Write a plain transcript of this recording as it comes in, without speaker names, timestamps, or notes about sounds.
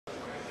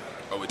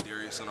with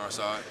Darius on our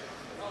side.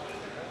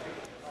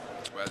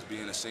 As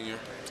being a senior.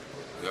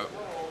 Yep.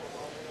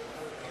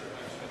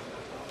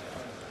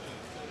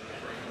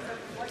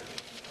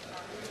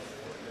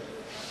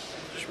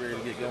 Just ready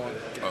to get going,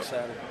 get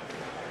excited.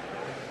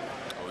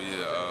 Oh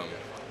yeah.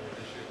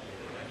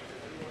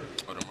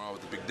 Tomorrow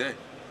was the big day.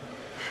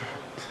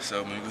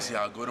 So we're gonna see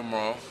how I go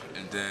tomorrow,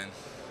 and then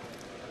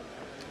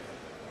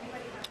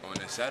on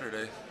this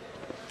Saturday,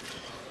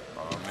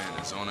 oh man,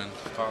 it's on and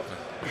popping.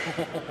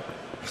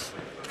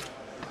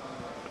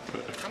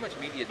 How much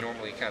media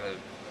normally kind of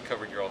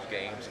covered your all's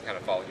games and kind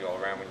of followed you all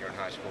around when you're in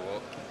high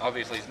school?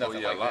 Obviously, it's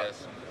nothing like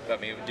this. But,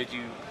 I mean, did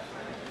you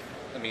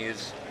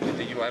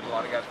have a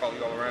lot of guys follow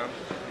you all around?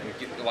 And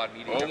get a lot of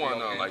media? Oh, well,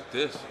 not like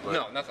this. But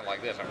no, nothing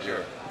like this, I'm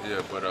sure.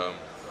 Yeah, but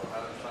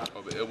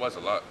it was a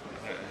lot.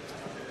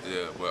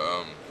 Yeah,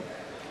 but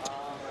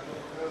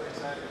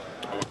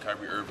with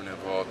Kyrie Irving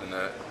involved in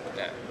that,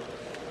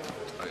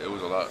 it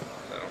was a lot.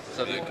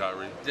 So yeah,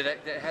 Kyrie.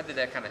 How did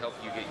that kind of help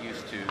you get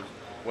used to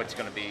what's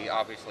going to be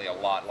obviously a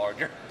lot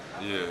larger?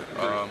 Yeah.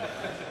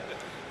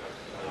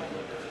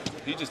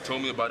 He just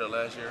told me about it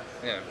last year.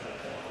 Yeah.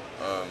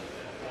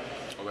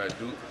 Over at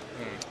Duke.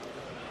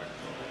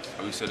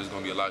 He said it's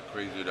going to be a lot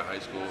crazier than high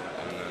school,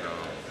 and then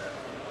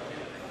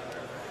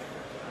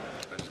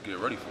I just get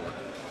ready for it.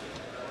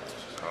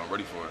 I'm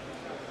ready for it.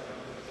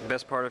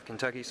 Best part of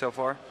Kentucky so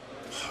far?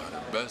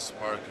 The best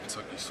part of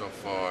Kentucky so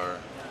far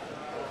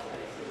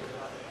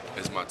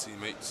is my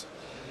teammates.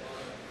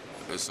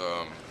 It's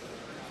a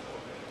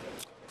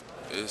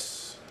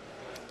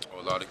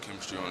lot of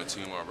chemistry on the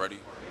team already,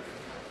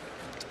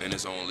 and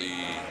it's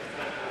only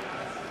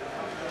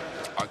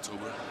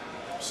October,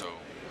 so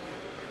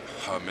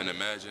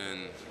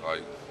imagine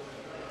like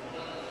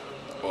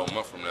a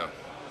month from now,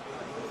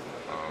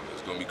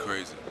 it's gonna be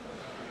crazy.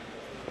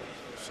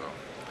 So.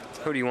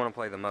 Who do you want to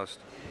play the most?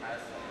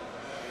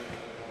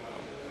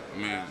 I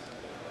mean,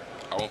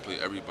 I won't play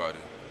everybody.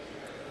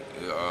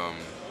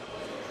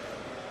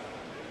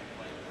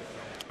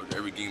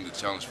 Every game's a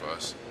challenge for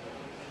us.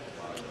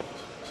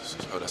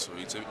 So that's what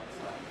we take.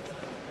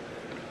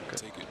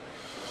 Take it.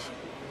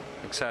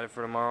 Excited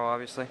for tomorrow,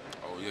 obviously?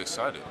 Oh yeah,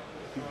 excited.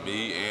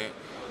 Me and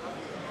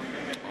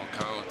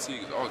on T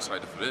is all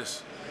excited for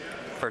this.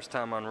 First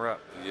time on Rupp.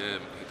 Yeah.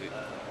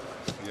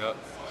 Yep.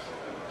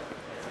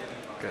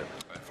 Good.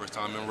 First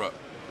time in Rupp.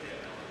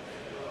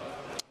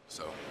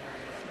 So.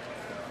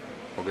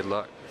 Well, good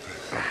luck.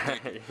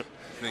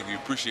 Thank you.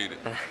 Appreciate it.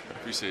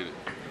 Appreciate it.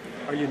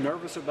 Are you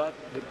nervous about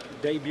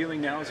debuting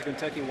now as a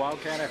Kentucky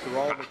Wildcat after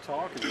all the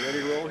talk? Are you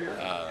ready to roll here?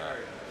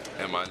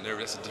 Am I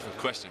nervous? That's a different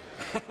question.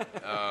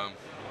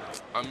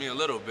 I mean, a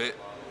little bit.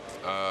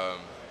 I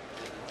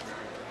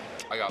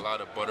got a lot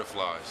of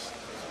butterflies.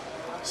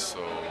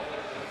 So,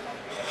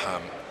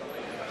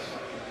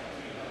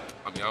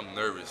 I'm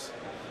nervous,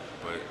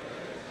 but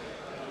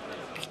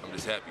I'm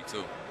just happy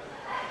too.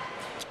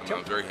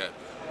 I'm very happy.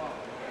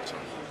 So.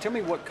 Tell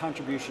me what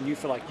contribution you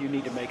feel like you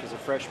need to make as a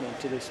freshman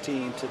to this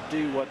team to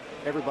do what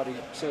everybody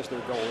says their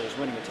goal is,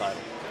 winning a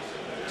title.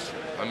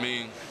 I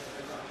mean,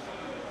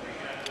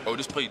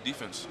 just play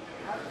defense.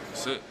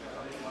 That's it.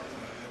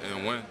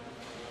 And win.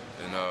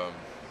 And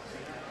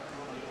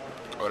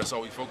that's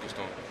all we focused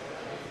on.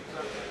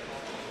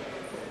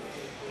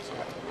 So,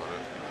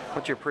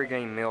 what's your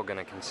pregame meal going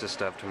to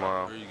consist of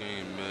tomorrow?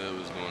 Pregame meal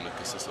is going to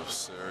consist of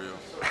cereal.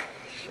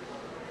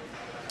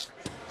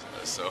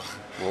 So.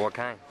 Well, what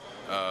kind?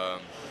 Well,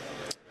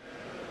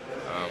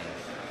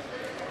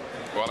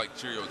 I like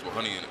Cheerios with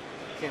honey in it.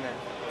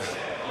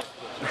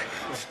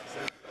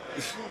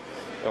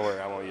 Don't worry,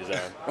 I won't use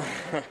that.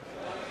 I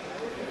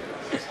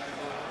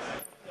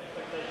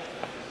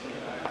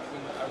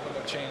wouldn't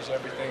have changed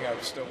everything.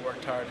 I've still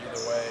worked hard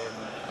either way, and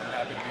I'm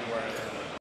happy to be where I am.